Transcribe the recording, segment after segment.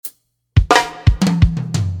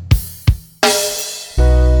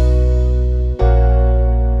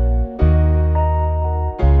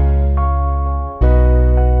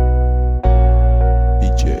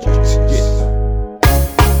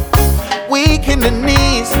weak in the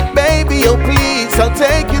knees. Baby, oh please, I'll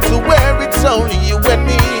take you to where it's only you and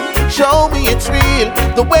me. Show me it's real,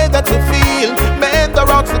 the way that you feel. Men are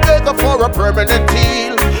out together for a permanent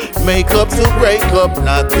deal. Make up to break up,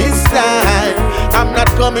 not this time. I'm not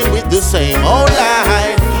coming with the same old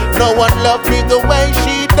line. No one loved me the way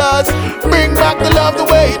she does. Bring back the love the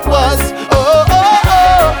way it was. Oh, oh,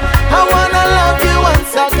 oh, I wanna love you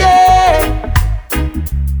once again.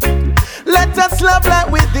 Let us love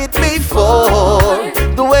like we did before.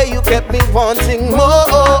 The way you kept me wanting more.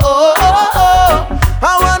 Oh, oh, oh, oh.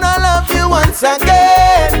 I wanna love you once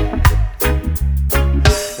again.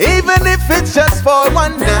 Even if it's just for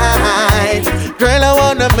one night. Girl, I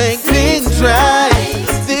wanna make things right.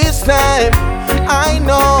 This time, I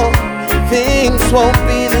know things won't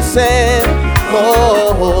be the same.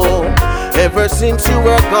 Oh, ever since you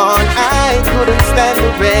were gone, I couldn't stand the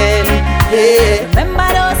rain. Yeah. Remember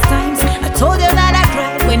those times I told you that I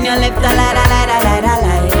cried when you left, a lie.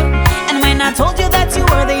 And when I told you that you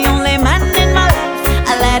were the only man in my life,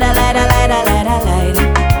 I lied.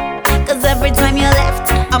 Cause every time you left,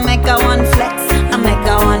 I make a one flex.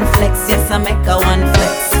 Yes, I make a one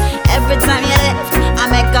flex. Every time you left, I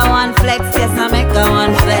make a one flex. Yes, I make a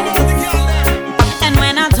one flex. And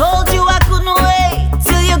when I told you I couldn't wait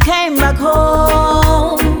till you came back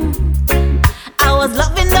home, I was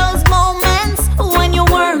loving those moments when you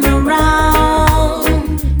weren't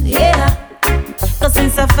around. Yeah. Cause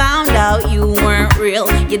since I found out you weren't real,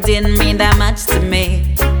 you didn't mean that much to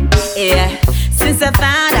me. Yeah. Since I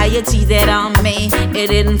found out you cheated on me, it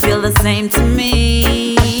didn't feel the same to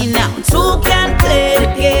me. Now two can play the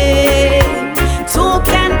game. Two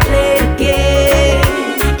can play the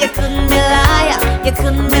game. You couldn't be liar. You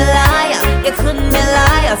couldn't be liar. You couldn't be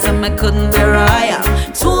liar. Some couldn't be liar.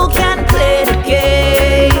 Two can play the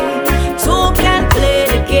game. Two can play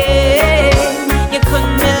the game. You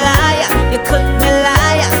couldn't be liar. You couldn't be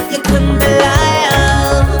liar. You couldn't be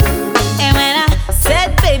liar. And when I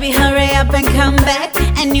said, baby, hurry up and come back,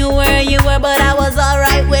 I knew where you were, but I was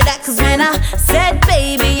alright with that. Cause when I said,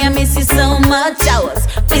 baby, I miss you so much, I was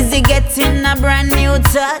busy getting a brand new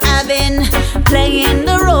touch. I've been playing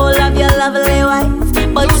the role of your lovely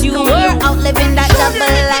wife, but you were out living that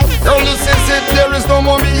double life. Yo, listen, there is no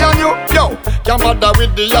more me and you. Yo, can't bother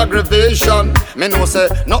with the aggravation. Me know say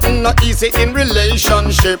nothing not easy in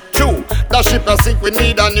relationship. True, that ship I think we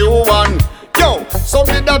need a new one. Yo,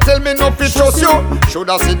 somebody that tell me no fi trust you.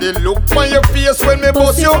 Shoulda see the look on your face when me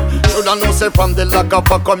bust you. Shoulda know say from the lack of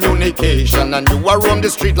a communication, and you are roam the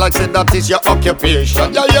street like say that is your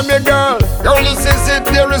occupation. Yeah, hear me girl, girl listen, say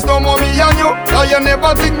there is no more me and you. Now you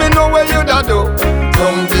never think me know where you da do.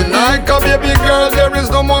 Don't deny, cause baby girl, there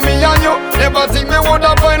is no more me and you. Never think me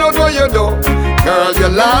woulda find out what you do. Girl, you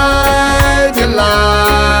lied, you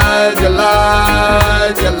lied, you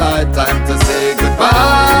lied, you lied. Time to say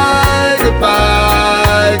goodbye,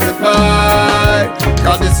 goodbye, goodbye.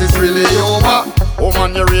 Cause this is really over.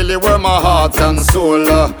 Woman, you really were my heart and soul.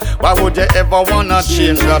 Why would you ever wanna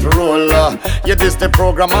change that role? You diss the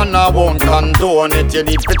program and I won't condone it. You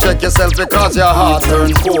need to check yourself because your heart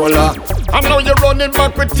turned colder. And now you're running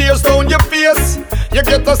back with tears down your face. You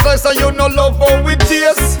get a slice and you no love how it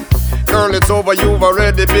tastes. Girl, it's over, you've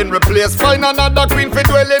already been replaced. Find another queen for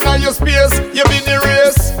dwelling on your space. You've been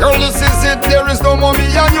erased. Girl, this is it, there is no more me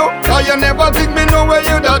and you. Cause you never think me know where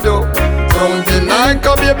you da do. Don't deny,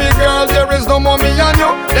 cause baby girl, there is no more me and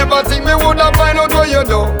you. Never think me woulda find out what you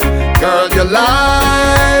do. Girl, you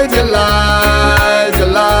lied, you lied, you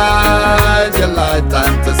lied, you lied.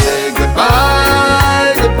 Time to